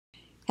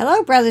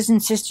Hello, brothers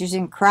and sisters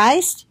in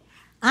Christ.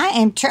 I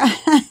am trying,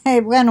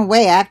 it went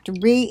away. I have to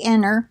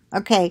re-enter.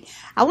 Okay,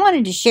 I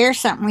wanted to share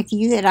something with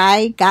you that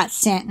I got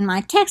sent in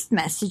my text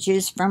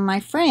messages from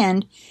my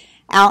friend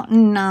out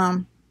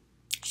in,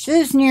 she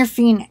lives near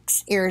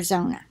Phoenix,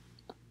 Arizona.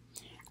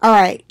 All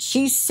right,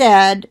 she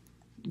said,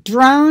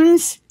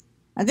 drones,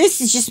 this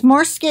is just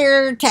more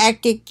scare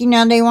tactic. You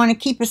know, they want to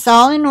keep us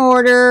all in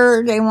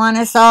order. They want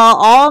us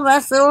all of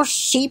us little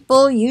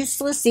sheeple,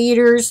 useless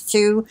eaters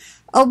to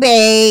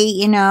obey,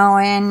 you know,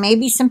 and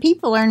maybe some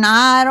people are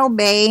not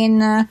obeying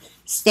the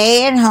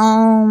stay at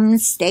home,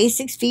 stay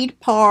 6 feet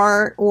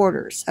apart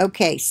orders.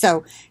 Okay,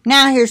 so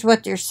now here's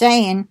what they're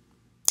saying.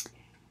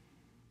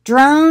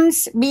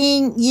 Drones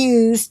being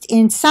used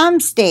in some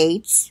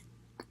states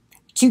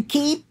to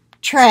keep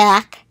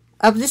track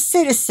of the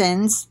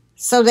citizens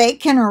so they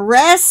can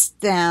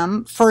arrest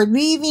them for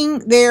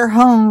leaving their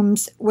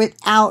homes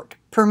without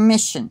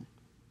permission.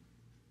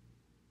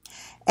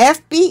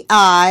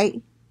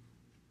 FBI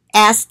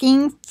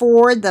asking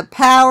for the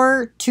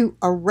power to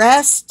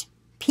arrest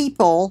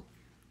people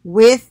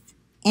with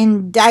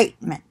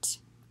indictment.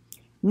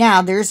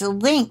 Now, there's a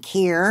link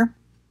here.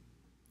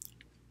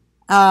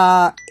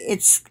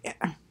 It's,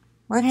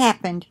 what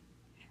happened?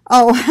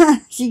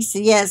 Oh, she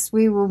said, yes,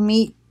 we will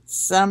meet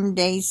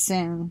someday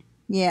soon.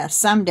 Yeah,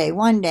 someday,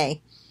 one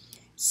day.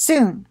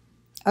 Soon.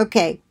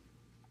 Okay.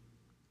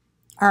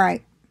 All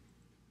right.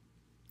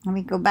 Let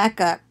me go back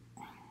up.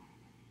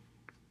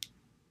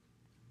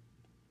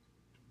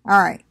 All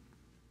right.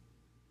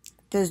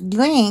 The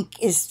link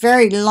is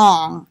very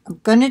long. I'm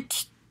going to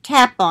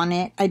tap on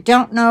it. I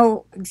don't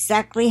know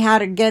exactly how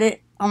to get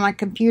it on my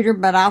computer,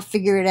 but I'll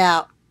figure it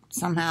out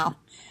somehow.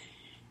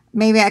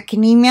 Maybe I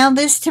can email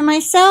this to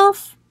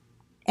myself.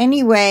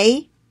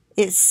 Anyway,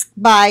 it's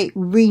by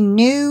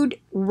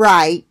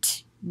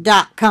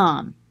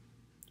renewedright.com.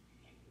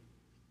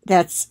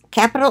 That's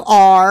capital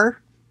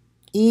R,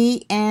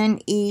 E-N-E-W-E-D,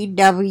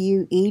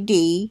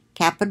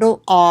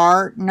 capital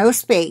R, no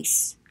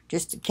space.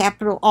 Just a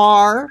capital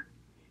R,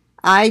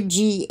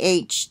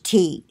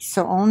 I-G-H-T.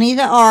 So only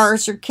the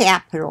R's are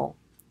capital.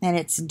 And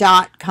it's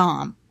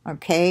 .com.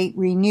 Okay?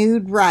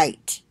 Renewed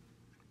Right.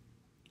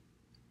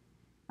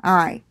 All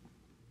right.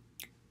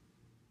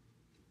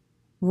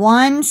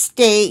 One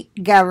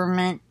state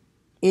government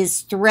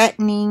is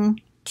threatening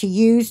to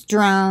use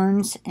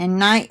drones and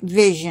night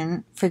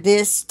vision for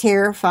this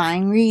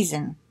terrifying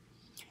reason.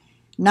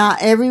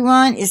 Not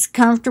everyone is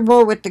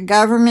comfortable with the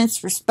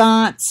government's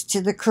response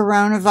to the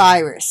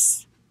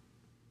coronavirus.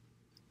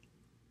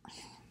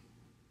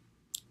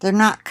 They're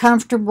not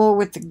comfortable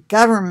with the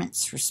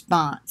government's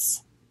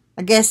response.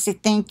 I guess they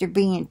think they're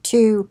being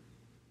too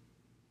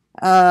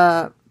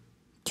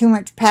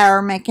much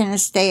power making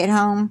us stay at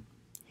home.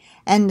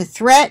 And the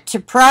threat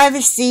to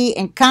privacy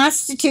and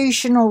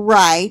constitutional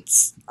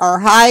rights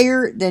are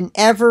higher than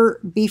ever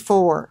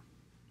before.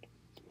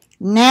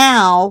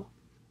 Now,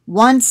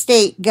 one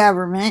state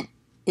government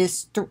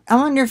is, I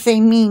wonder if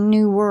they mean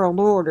New World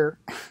Order.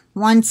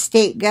 One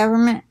state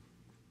government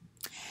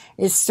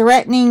is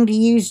threatening to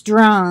use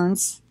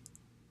drones,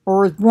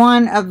 or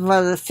one of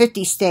the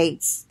 50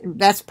 states,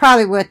 that's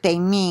probably what they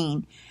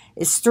mean,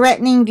 is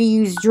threatening to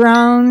use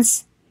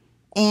drones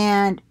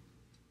and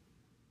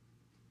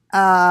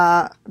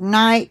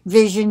night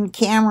vision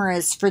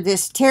cameras for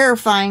this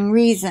terrifying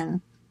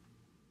reason.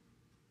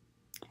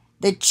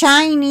 The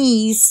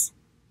Chinese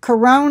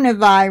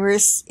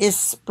coronavirus is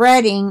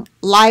spreading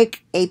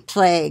like a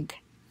plague,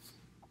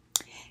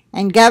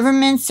 and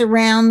governments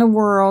around the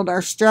world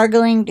are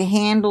struggling to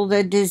handle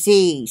the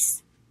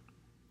disease.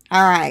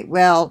 All right,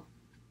 well,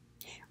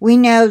 we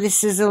know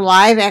this is a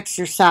live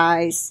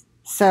exercise,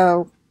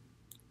 so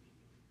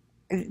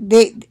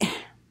you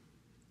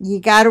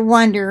got to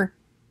wonder,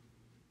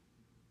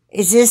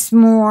 is this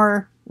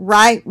more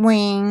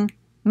right-wing,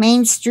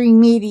 mainstream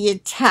media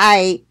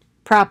type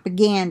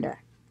propaganda?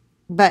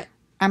 But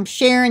I'm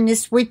sharing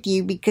this with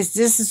you because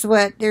this is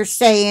what they're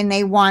saying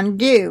they want to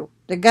do.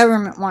 The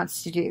government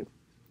wants to do.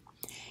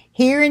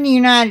 Here in the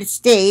United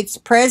States,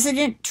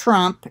 President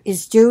Trump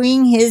is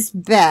doing his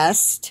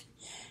best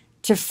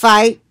to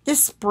fight the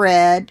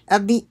spread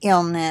of the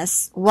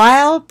illness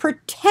while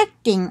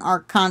protecting our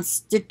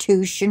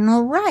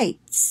constitutional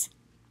rights.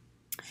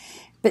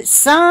 But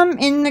some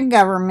in the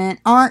government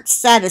aren't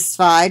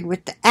satisfied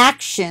with the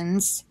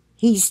actions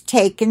he's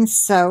taken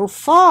so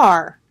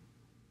far.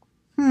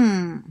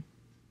 The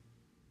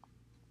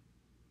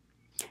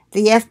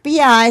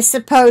FBI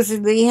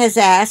supposedly has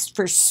asked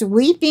for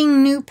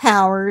sweeping new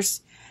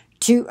powers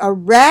to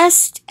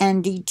arrest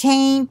and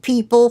detain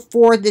people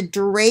for the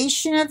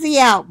duration of the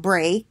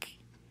outbreak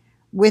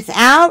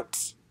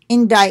without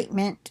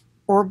indictment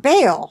or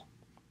bail.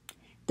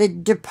 The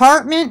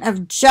Department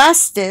of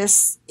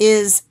Justice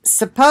is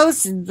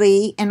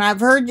supposedly, and I've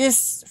heard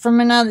this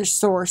from another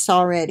source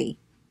already,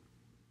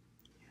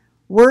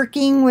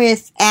 working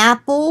with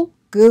Apple,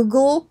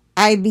 Google,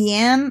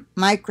 IBM,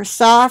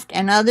 Microsoft,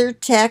 and other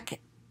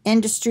tech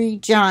industry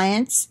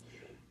giants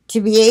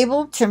to be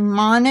able to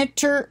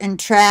monitor and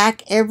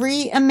track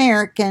every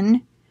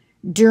American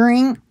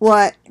during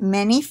what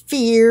many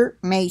fear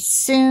may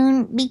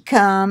soon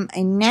become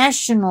a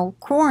national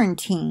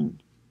quarantine.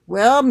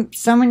 Well,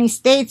 so many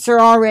states are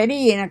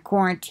already in a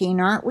quarantine,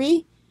 aren't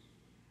we?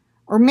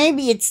 Or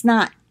maybe it's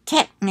not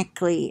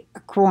technically a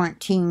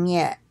quarantine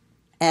yet,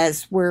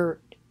 as we're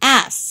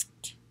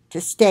asked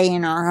to stay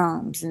in our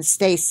homes and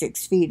stay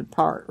 6 feet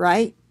apart,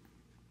 right?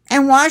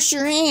 And wash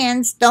your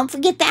hands. Don't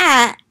forget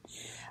that.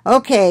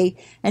 Okay,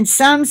 and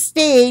some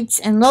states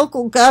and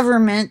local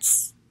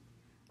governments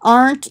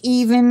aren't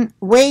even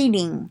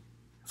waiting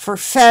for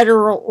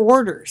federal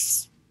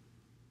orders.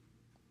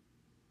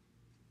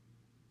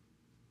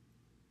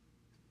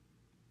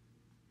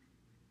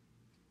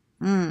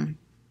 In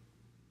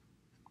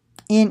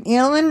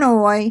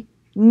Illinois,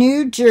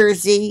 New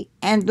Jersey,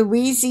 and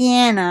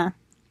Louisiana,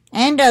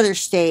 and other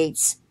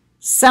states,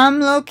 some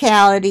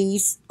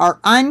localities are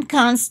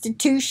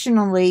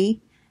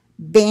unconstitutionally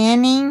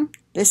banning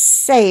the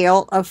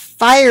sale of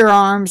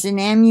firearms and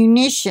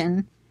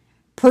ammunition,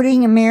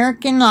 putting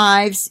American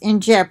lives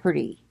in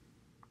jeopardy.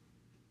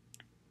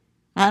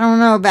 I don't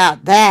know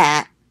about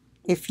that.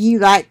 If you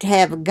like to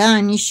have a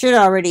gun, you should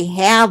already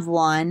have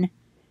one.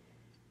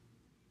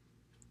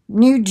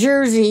 New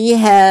Jersey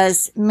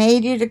has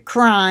made it a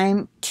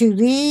crime to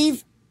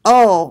leave.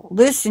 Oh,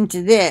 listen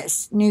to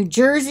this. New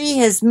Jersey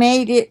has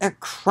made it a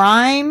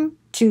crime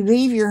to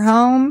leave your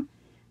home,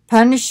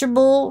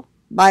 punishable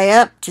by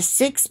up to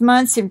 6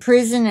 months in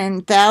prison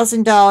and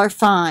 $1,000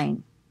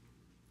 fine.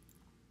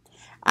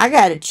 I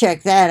got to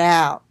check that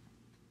out.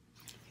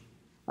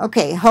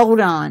 Okay, hold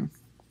on.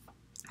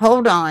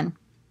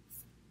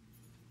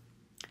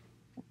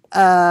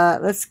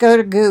 Let's go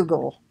to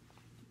Google.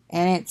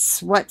 And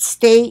it's what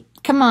state?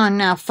 Come on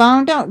now,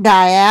 phone, don't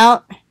die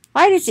out.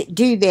 Why does it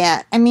do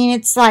that? I mean,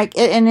 it's like,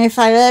 and if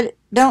I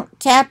don't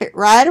tap it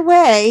right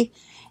away,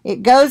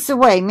 it goes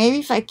away. Maybe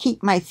if I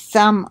keep my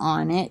thumb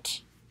on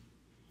it,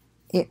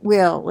 it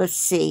will. Let's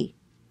see.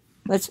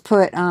 Let's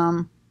put,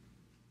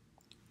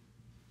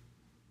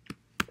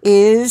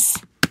 is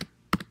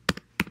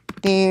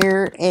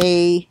there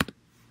a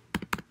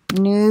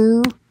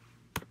new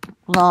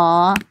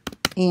law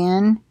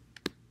in,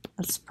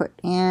 let's put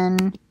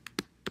NJ,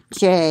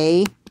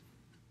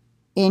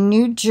 in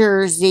New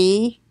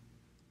Jersey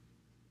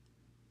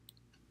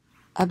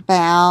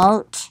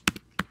about,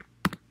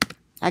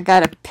 I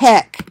got a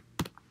peck,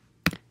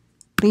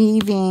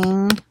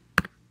 leaving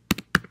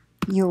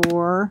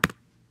your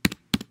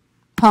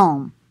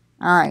home.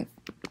 All right,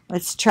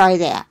 let's try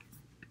that.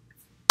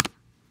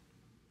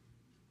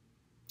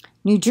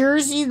 New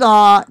Jersey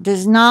law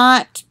does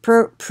not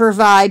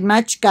provide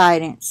much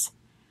guidance.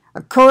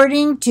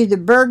 According to the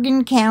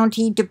Bergen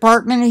County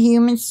Department of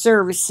Human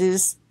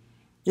Services,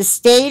 the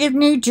state of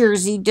New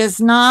Jersey does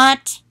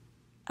not,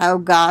 oh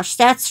gosh,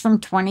 that's from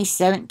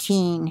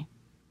 2017.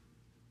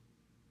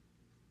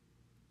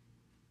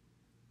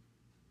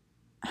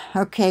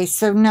 Okay,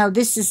 so no,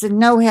 this is a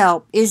no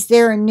help. Is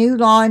there a new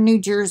law in New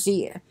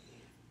Jersey?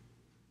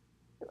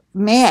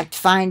 May have to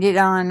find it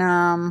on,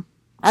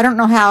 I don't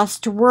know how else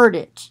to word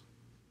it.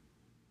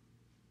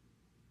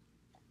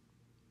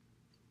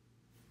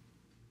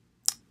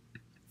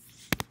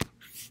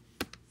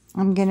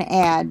 I'm going to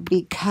add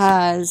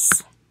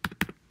because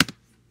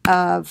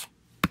of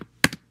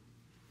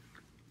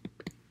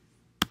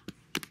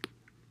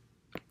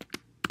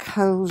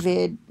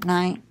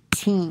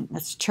COVID-19.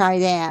 Let's try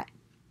that.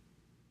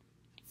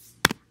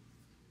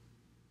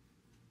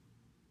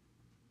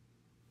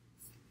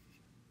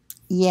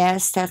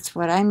 Yes, that's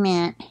what I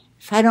meant.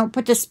 If I don't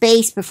put the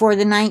space before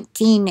the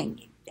 19,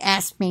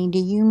 ask me, do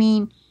you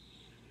mean?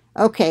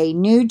 Okay,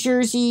 New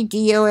Jersey,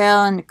 DOL,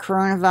 and the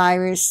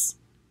coronavirus.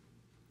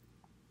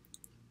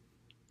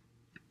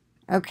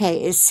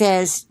 Okay, it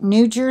says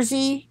New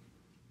Jersey,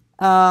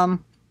 what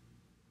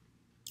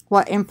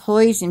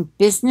employees and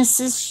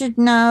businesses should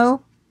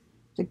know.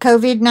 The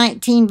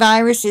COVID-19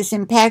 virus is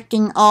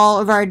impacting all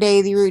of our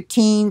daily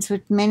routines,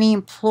 with many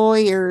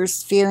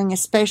employers feeling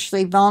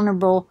especially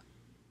vulnerable.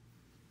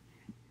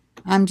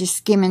 I'm just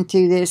skimming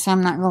through this.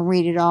 I'm not going to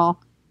read it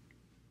all.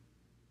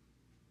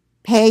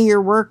 Pay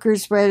your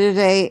workers whether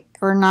they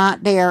or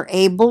not they are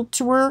able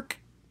to work.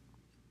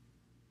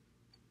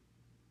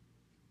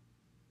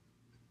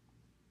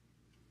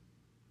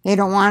 They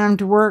don't want them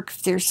to work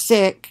if they're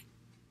sick.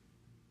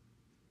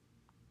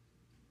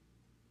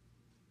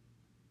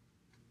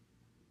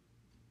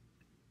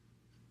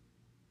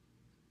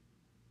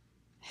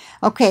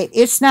 Okay,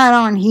 it's not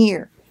on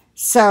here.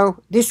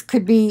 So this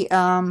could be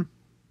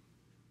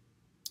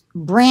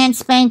brand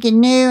spanking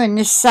new and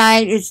this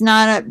site is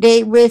not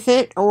updated with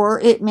it, or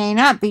it may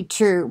not be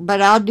true,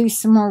 but I'll do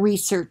some more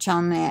research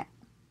on that.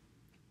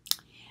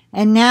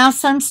 And now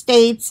some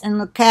states and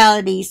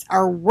localities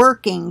are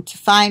working to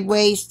find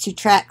ways to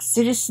track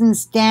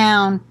citizens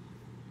down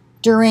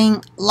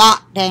during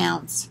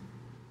lockdowns.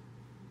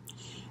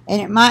 And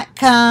it might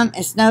come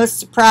as no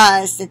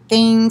surprise that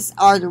things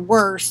are the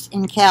worst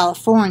in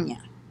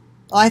California.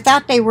 Well, I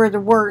thought they were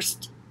the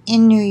worst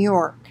in New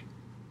York.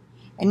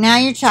 And now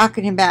you're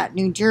talking about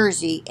New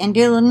Jersey and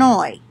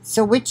Illinois.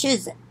 So which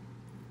is it?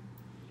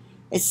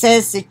 It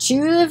says the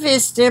Chula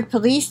Vista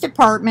Police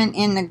Department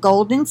in the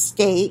Golden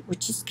State,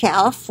 which is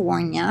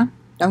California,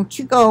 don't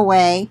you go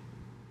away,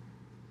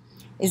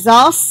 is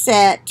all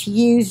set to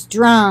use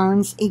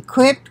drones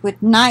equipped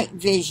with night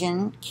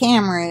vision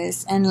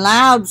cameras and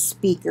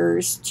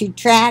loudspeakers to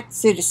track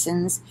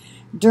citizens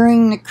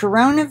during the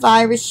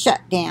coronavirus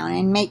shutdown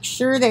and make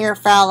sure they are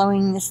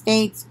following the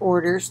state's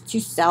orders to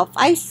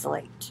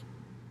self-isolate.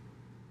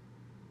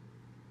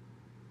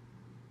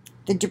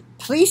 The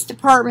police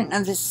department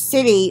of the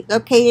city,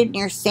 located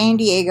near San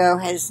Diego,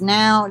 has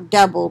now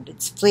doubled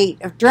its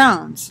fleet of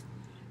drones,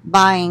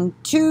 buying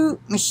 2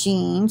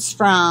 machines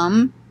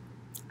from,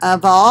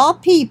 of all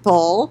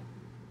people,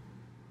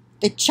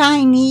 the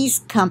Chinese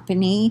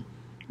company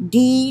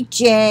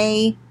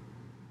DJI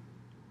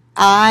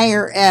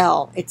or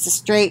L. It's a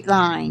straight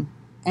line,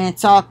 and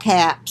it's all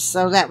caps,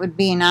 so that would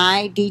be an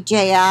I,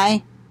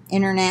 DJI,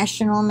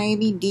 International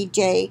maybe,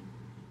 DJ,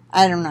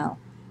 I don't know.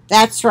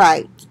 That's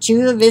right. The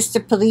Chula Vista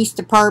Police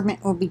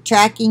Department will be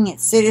tracking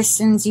its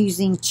citizens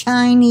using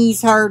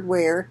Chinese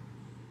hardware,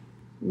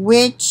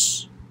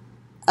 which,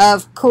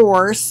 of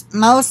course,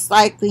 most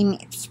likely,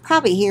 it's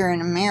probably here in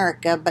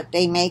America, but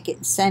they make it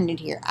and send it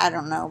here. I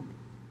don't know.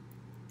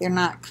 They're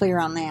not clear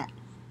on that.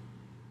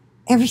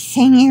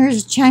 Everything here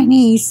is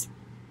Chinese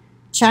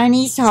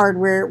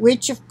hardware,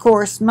 which, of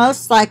course,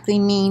 most likely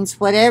means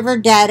whatever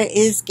data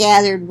is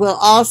gathered will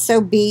also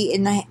be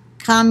in the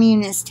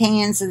communist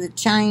hands of the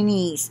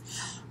Chinese.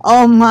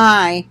 Oh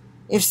my,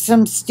 if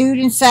some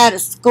students out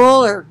of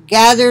school are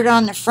gathered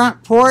on the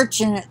front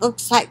porch and it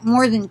looks like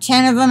more than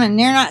 10 of them and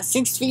they're not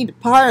 6 feet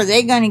apart, are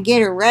they going to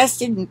get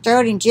arrested and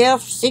thrown in jail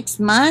for 6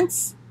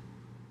 months?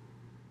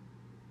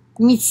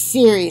 I mean,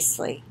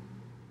 seriously.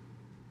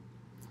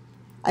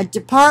 A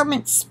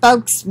department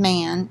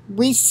spokesman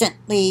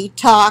recently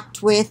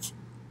talked with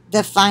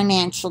the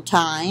Financial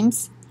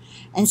Times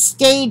and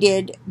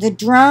stated the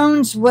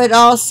drones would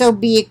also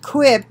be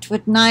equipped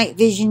with night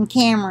vision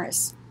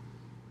cameras.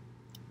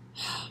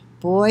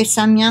 Boy,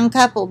 some young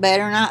couple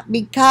better not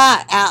be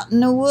caught out in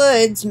the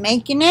woods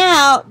making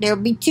out. They'll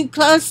be too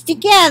close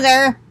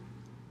together.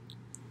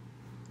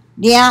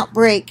 The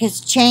outbreak has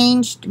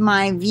changed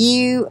my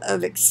view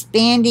of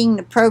expanding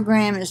the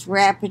program as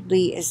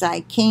rapidly as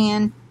I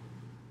can,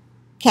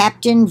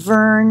 Captain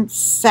Vern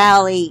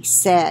Sallee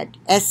said,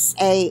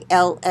 S-A-L-L-E-E,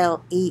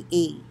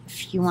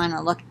 if you want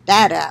to look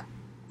that up.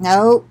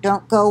 No,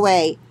 don't go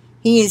away.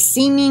 He is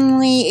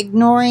seemingly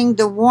ignoring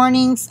the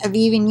warnings of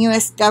even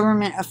U.S.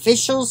 government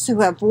officials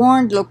who have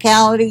warned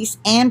localities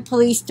and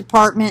police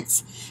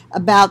departments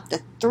about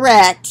the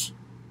threat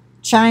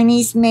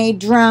Chinese-made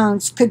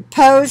drones could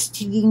pose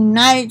to the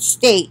United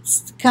States.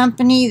 The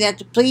company that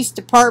the police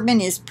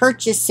department is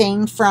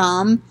purchasing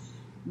from,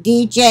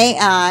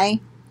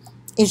 DJI,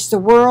 is the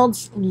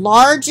world's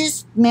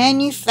largest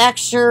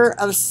manufacturer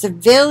of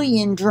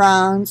civilian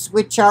drones,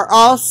 which are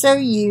also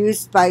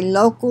used by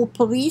local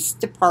police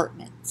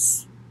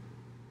departments.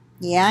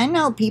 Yeah, I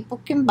know people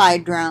can buy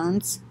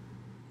drones.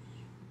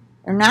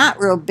 They're not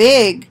real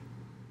big.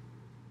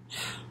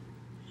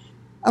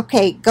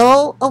 Okay,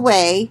 go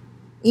away.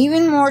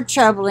 Even more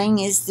troubling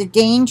is the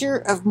danger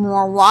of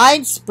more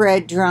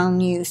widespread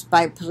drone use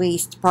by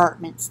police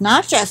departments,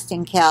 not just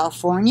in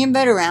California,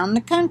 but around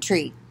the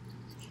country.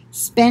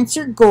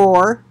 Spencer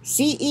Gore,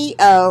 CEO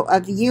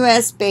of the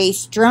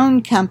U.S.-based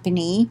drone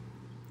company,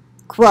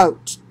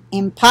 quote,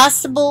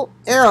 Impossible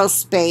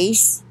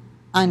Aerospace,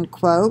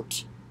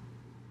 unquote.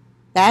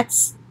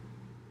 That's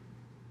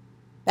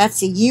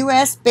a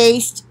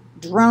U.S.-based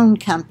drone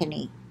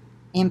company,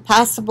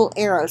 Impossible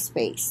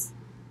Aerospace,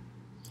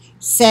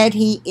 said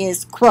he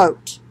is,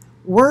 quote,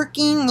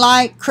 working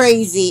like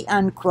crazy,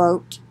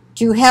 unquote,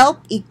 to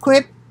help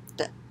equip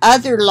the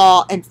other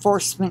law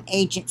enforcement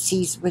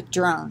agencies with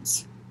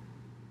drones.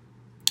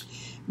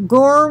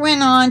 Gore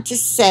went on to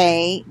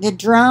say the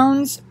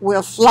drones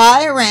will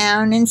fly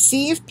around and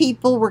see if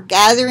people were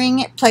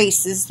gathering at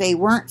places they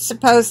weren't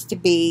supposed to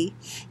be,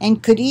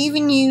 and could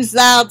even use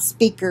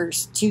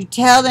loudspeakers to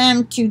tell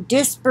them to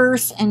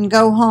disperse and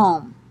go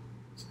home.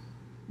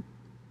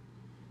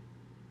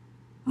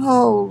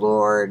 Oh,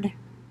 Lord,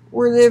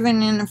 we're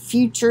living in a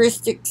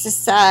futuristic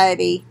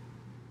society.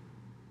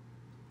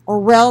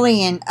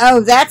 Orwellian.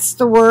 Oh, that's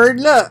the word.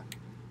 Look,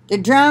 the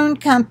drone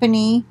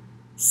company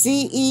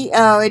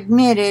CEO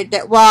admitted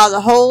that while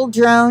the whole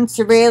drone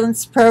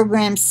surveillance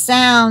program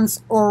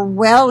sounds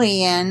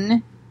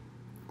Orwellian,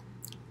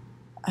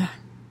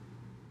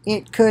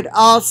 it could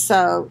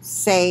also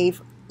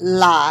save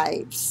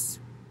lives.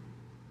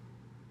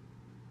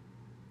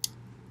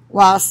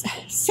 Well,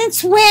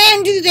 since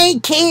when do they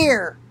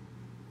care?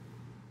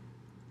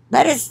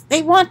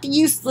 They want the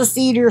useless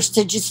eaters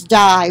to just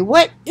die.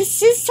 What?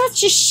 This is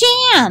such a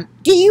sham.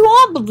 Do you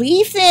all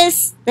believe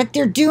this? That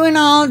they're doing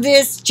all of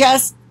this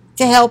just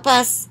to help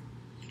us?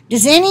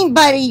 Does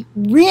anybody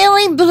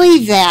really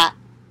believe that?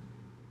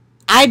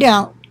 I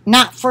don't.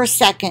 Not for a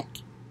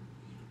second.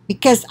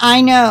 Because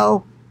I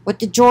know what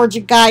the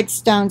Georgia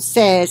Guidestone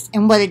says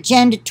and what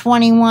Agenda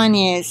 21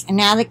 is, and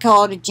now they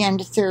call it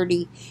Agenda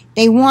 30.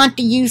 They want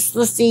the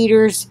useless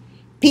eaters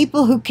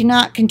people who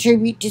cannot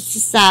contribute to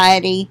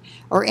society,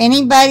 or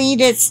anybody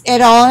that's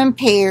at all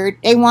impaired.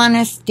 They want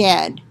us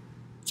dead.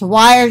 So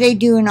why are they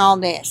doing all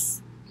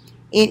this?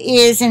 It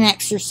is an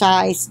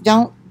exercise.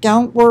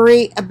 Don't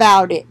worry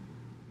about it.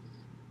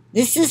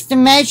 This is the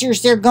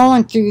measures they're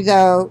going through,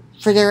 though,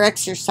 for their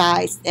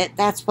exercise.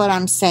 That's what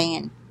I'm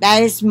saying.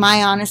 That is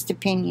my honest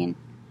opinion.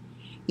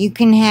 You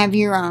can have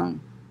your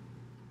own.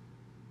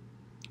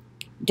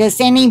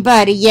 Does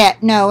anybody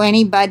yet know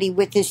anybody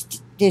with this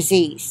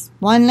disease?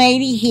 One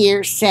lady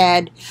here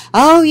said,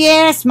 "Oh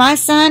yes, my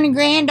son and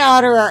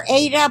granddaughter are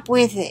ate up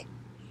with it."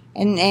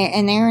 And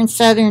they're in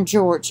southern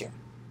Georgia.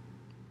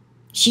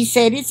 She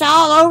said, "It's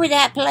all over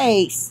that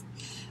place."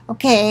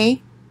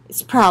 Okay,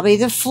 it's probably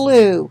the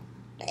flu,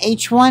 the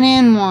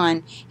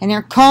H1N1, and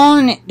they're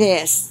calling it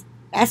this.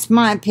 That's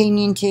my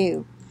opinion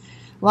too.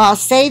 While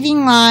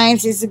saving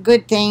lives is a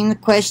good thing, the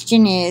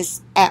question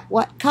is, at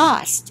what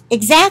cost?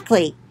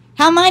 Exactly.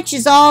 How much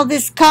is all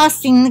this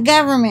costing the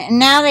government? And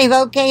now they've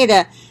okayed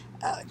a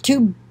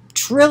 $2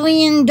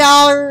 trillion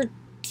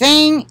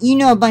thing. You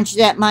know a bunch of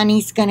that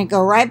money's going to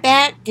go right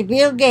back to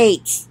Bill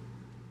Gates.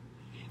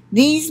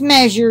 These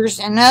measures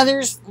and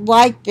others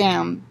like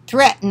them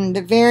threaten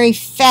the very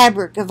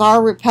fabric of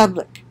our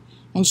republic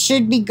and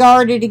should be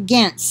guarded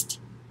against.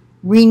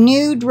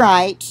 Renewed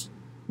Right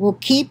will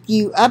keep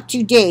you up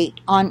to date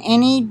on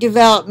any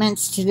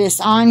developments to this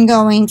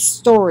ongoing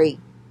story.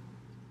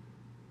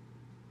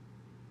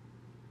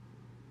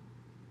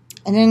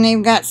 And then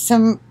they've got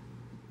some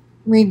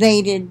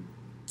related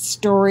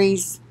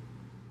stories.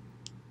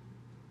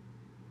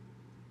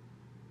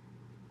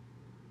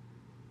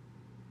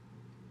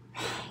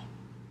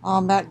 All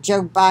about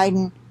Joe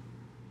Biden.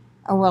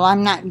 Oh, well,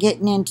 I'm not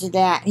getting into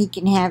that. He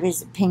can have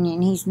his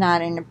opinion. He's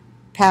not in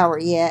power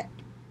yet.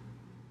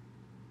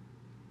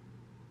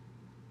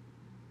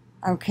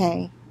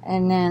 Okay,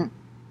 and then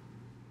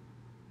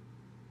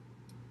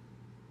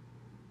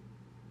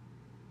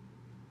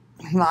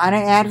a lot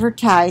of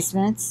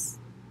advertisements.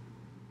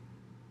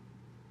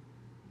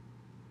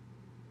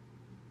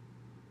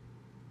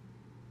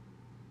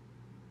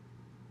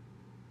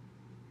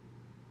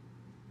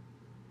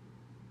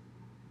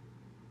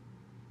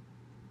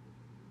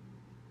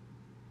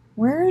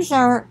 Where's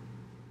our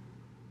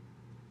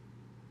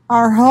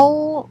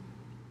whole...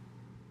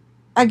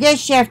 I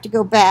guess you have to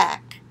go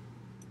back.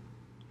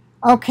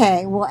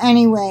 Okay, well,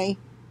 anyway,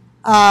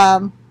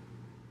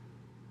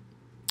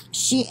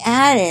 she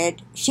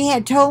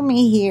had told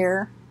me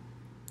here,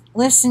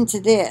 listen to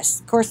this.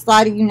 Of course, a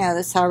lot of you know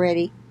this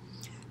already.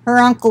 Her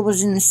uncle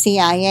was in the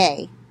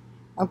CIA.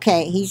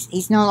 Okay,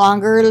 he's no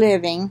longer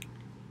living.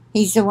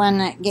 He's the one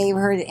that gave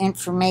her the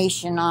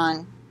information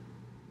on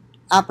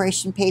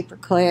Operation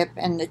Paperclip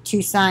and the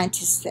two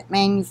scientists that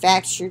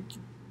manufactured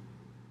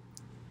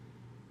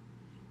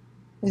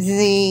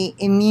the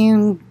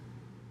immune,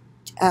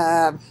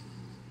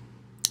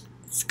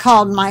 it's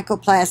called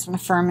Mycoplasma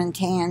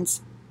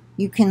fermentans.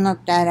 You can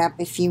look that up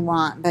if you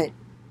want, but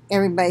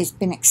everybody's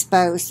been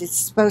exposed. It's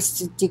supposed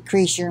to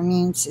decrease your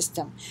immune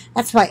system.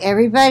 That's why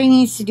everybody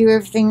needs to do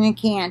everything they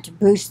can to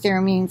boost their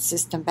immune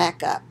system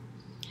back up.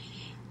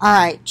 All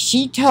right,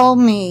 she told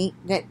me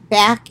that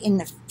back in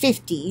the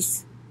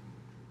 50s,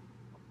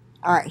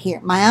 all right, here,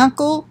 my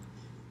uncle,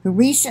 who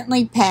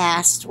recently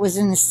passed, was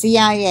in the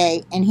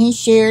CIA, and he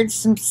shared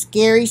some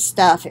scary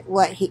stuff at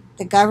what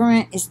the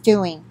government is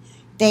doing.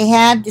 They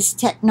had this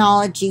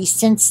technology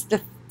since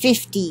the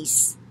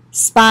 50s,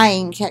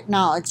 spying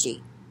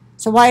technology.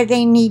 So why do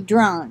they need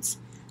drones?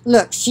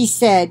 Look, she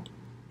said,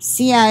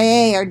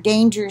 CIA are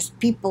dangerous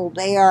people.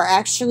 They are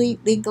actually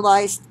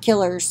legalized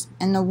killers,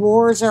 and the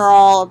wars are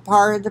all a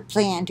part of the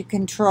plan to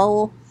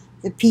control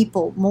the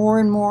people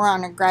more and more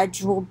on a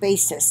gradual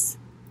basis.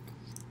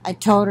 I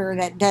told her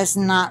that does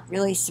not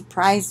really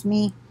surprise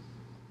me.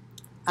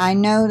 I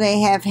know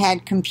they have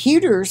had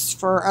computers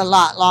for a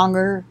lot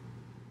longer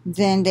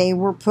than they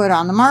were put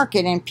on the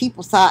market, and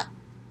people thought,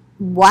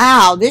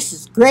 wow, this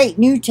is great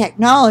new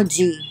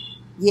technology.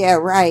 Yeah,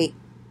 right.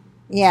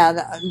 Yeah,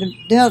 the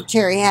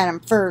military had them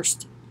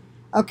first.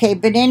 Okay,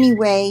 but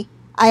anyway,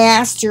 I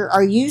asked her,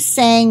 are you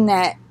saying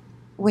that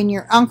when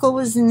your uncle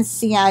was in the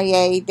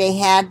CIA, they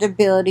had the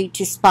ability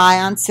to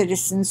spy on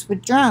citizens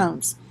with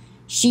drones?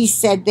 She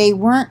said they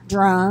weren't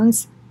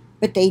drones,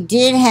 but they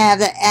did have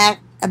the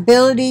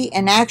ability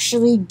and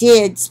actually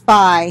did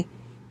spy.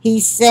 He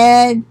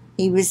said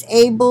he was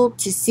able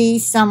to see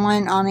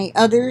someone on the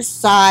other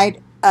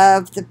side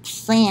of the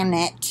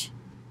planet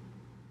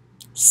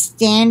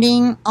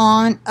standing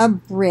on a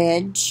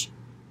bridge,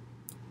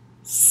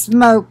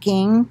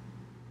 smoking,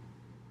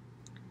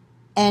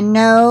 and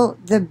know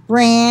the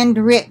brand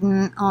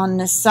written on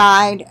the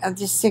side of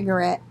the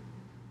cigarette.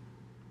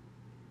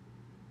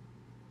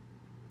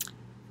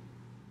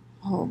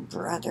 Oh,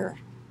 brother.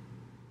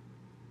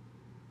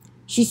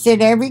 She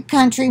said every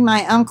country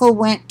my uncle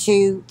went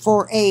to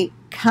for a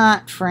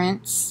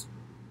conference,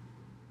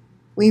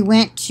 we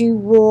went to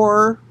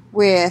war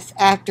with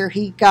after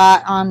he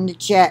got on the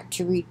jet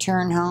to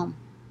return home.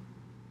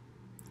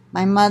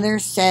 My mother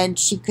said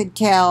she could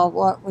tell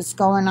what was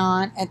going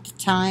on at the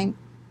time.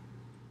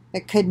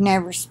 but could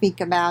never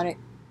speak about it.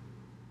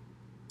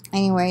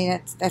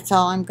 Anyway, that's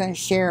all I'm going to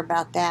share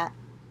about that.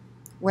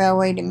 Well,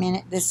 wait a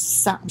minute. This is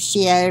something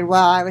she added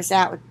while I was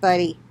out with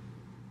Buddy.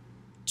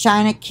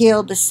 China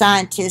killed the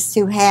scientist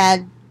who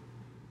had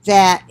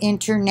that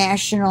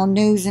international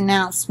news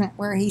announcement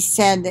where he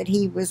said that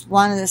he was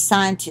one of the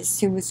scientists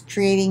who was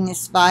creating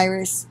this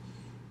virus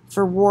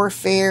for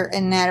warfare,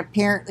 and that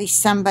apparently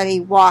somebody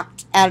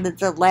walked out of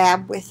the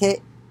lab with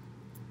it.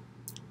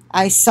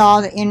 I saw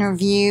the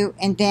interview,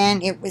 and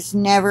then it was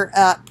never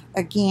up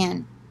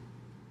again.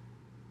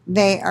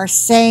 They are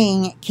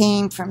saying it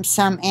came from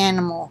some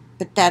animal,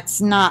 but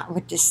that's not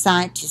what the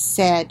scientist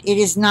said. It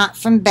is not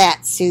from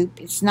bat soup.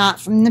 It's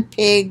not from the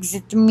pigs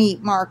at the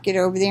meat market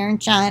over there in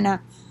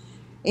China.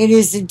 It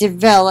is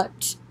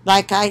developed,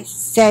 like I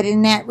said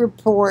in that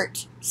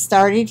report,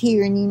 started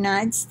here in the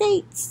United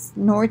States,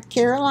 North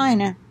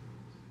Carolina.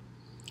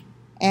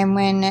 And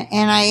when the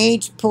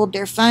NIH pulled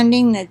their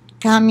funding, the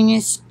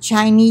communist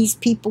Chinese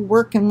people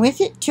working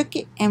with it took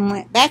it and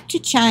went back to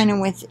China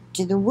with it,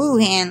 to the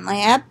Wuhan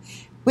lab,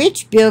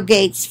 which Bill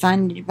Gates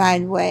funded, by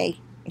the way,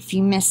 if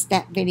you missed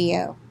that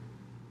video.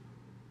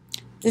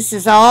 This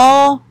is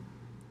all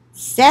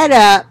set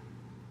up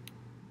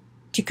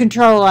to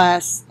control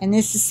us, and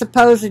this is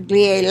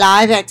supposedly a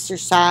live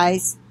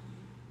exercise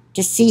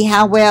to see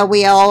how well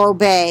we all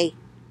obey.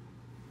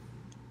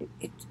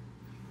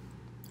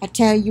 I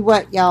tell you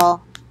what,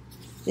 y'all,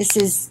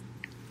 it's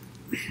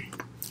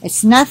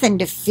nothing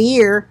to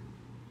fear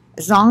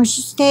as long as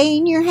you stay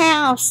in your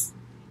house.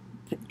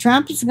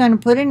 Trump is going to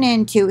put an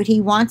end to it.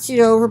 He wants it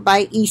over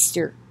by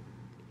Easter.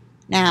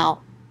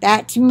 Now,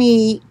 that to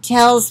me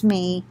tells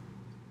me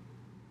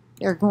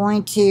they're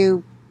going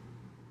to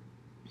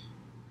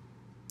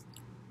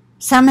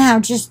somehow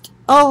just,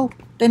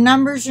 the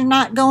numbers are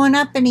not going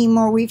up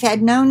anymore. We've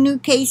had no new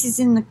cases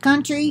in the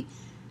country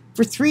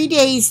for 3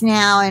 days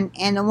now,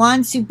 and the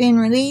ones who've been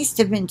released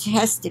have been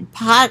tested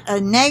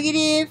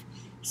negative.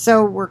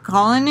 So we're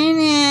calling an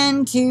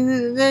end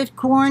to the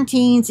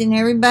quarantines, and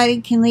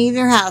everybody can leave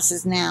their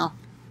houses now.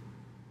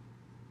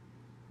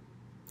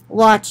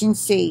 Watch and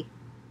see.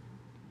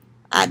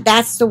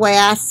 That's the way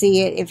I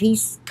see it. If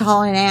he's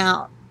calling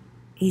out,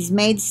 he's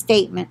made a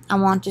statement. I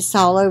want this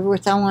all over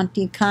with. I want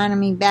the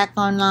economy back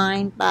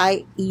online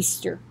by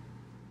Easter.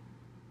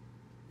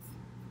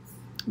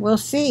 We'll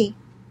see.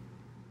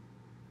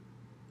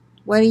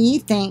 What do you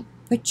think?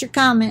 Put your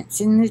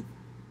comments in the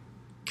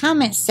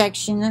comments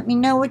section. Let me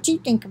know what you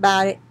think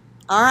about it.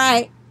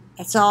 Alright.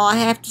 That's all I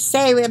have to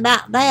say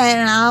about that,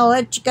 and I'll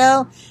let you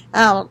go.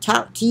 I'll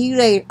talk to you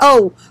later.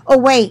 Oh,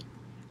 wait.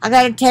 I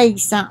got to tell you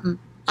something.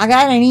 I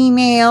got an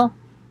email.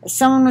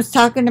 Someone was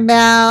talking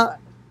about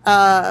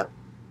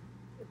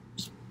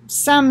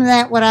some of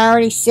that, what I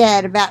already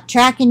said, about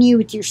tracking you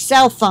with your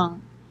cell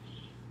phone.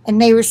 And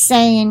they were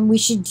saying we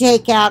should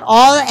take out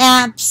all the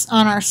apps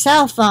on our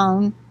cell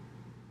phone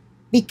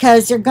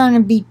because they're going to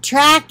be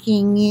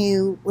tracking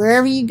you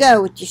wherever you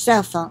go with your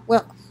cell phone.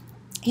 Well,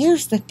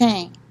 here's the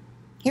thing.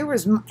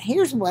 Here's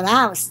what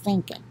I was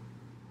thinking.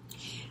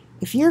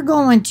 If you're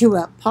going to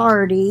a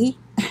party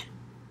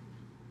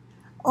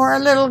or a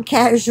little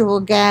casual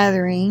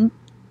gathering,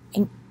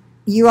 and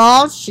you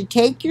all should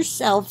take your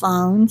cell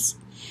phones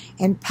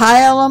and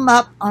pile them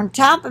up on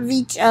top of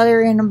each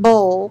other in a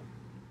bowl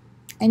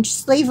and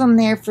just leave them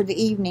there for the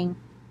evening.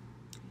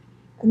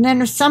 And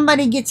then if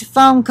somebody gets a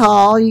phone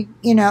call, you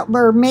know,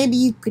 or maybe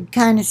you could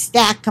kind of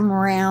stack them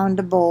around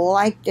a bowl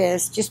like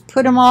this. Just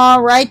put them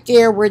all right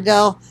there where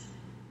they'll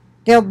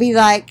be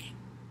like,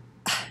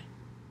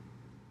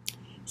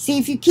 see,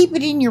 if you keep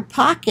it in your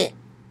pocket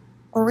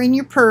or in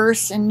your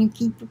purse and you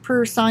keep your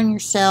purse on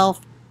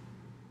yourself,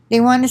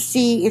 they want to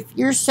see if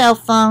your cell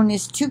phone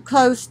is too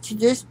close to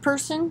this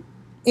person,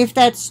 if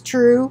that's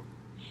true.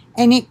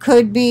 And it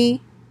could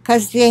be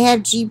because they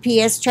have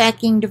GPS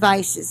tracking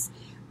devices,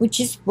 which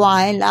is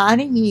why a lot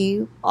of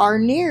you are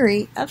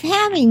leery of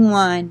having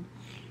one.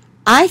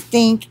 I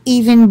think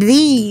even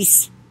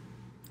these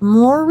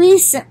more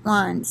recent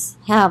ones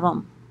have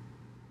them.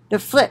 The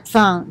flip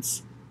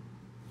phones.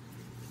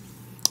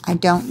 I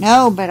don't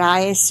know, but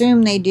I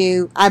assume they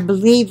do. I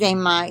believe they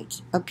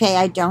might. Okay,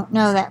 I don't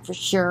know that for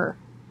sure.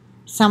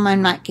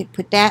 Someone might could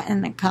put that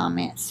in the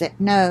comments that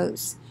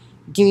knows.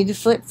 Do the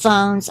flip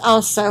phones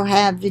also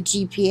have the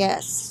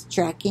GPS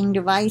tracking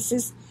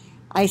devices?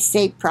 I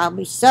say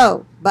probably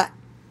so. But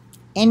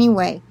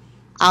anyway,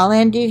 I'll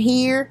end it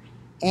here,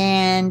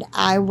 and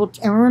I will.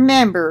 And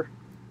remember,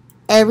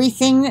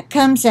 everything that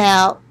comes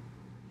out,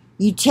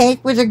 you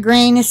take with a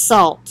grain of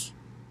salt.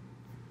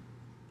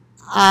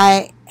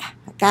 I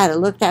got to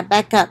look that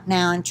back up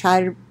now and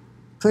try to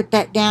put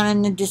that down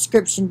in the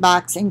description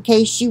box in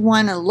case you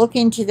want to look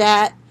into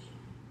that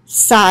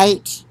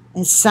site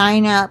and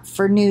sign up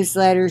for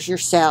newsletters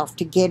yourself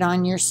to get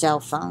on your cell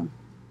phone.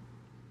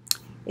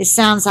 It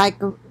sounds like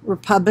a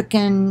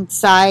Republican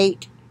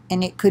site,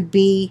 and it could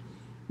be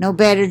no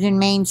better than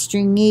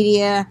mainstream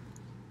media.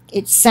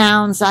 It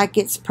sounds like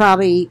it's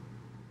probably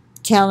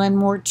telling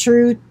more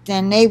truth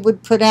than they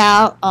would put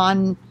out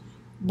on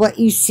what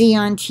you see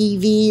on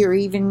TV or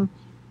even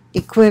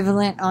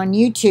equivalent on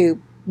YouTube.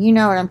 You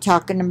know what I'm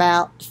talking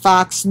about.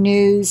 Fox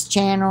News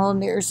channel,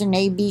 there's an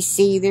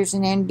ABC, there's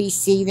an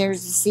NBC,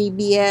 there's a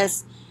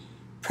CBS,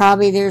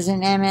 probably there's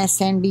an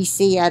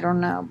MSNBC, I don't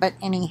know. But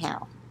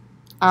anyhow.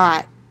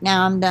 Alright,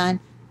 now I'm done.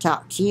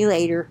 Talk to you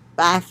later.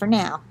 Bye for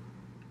now.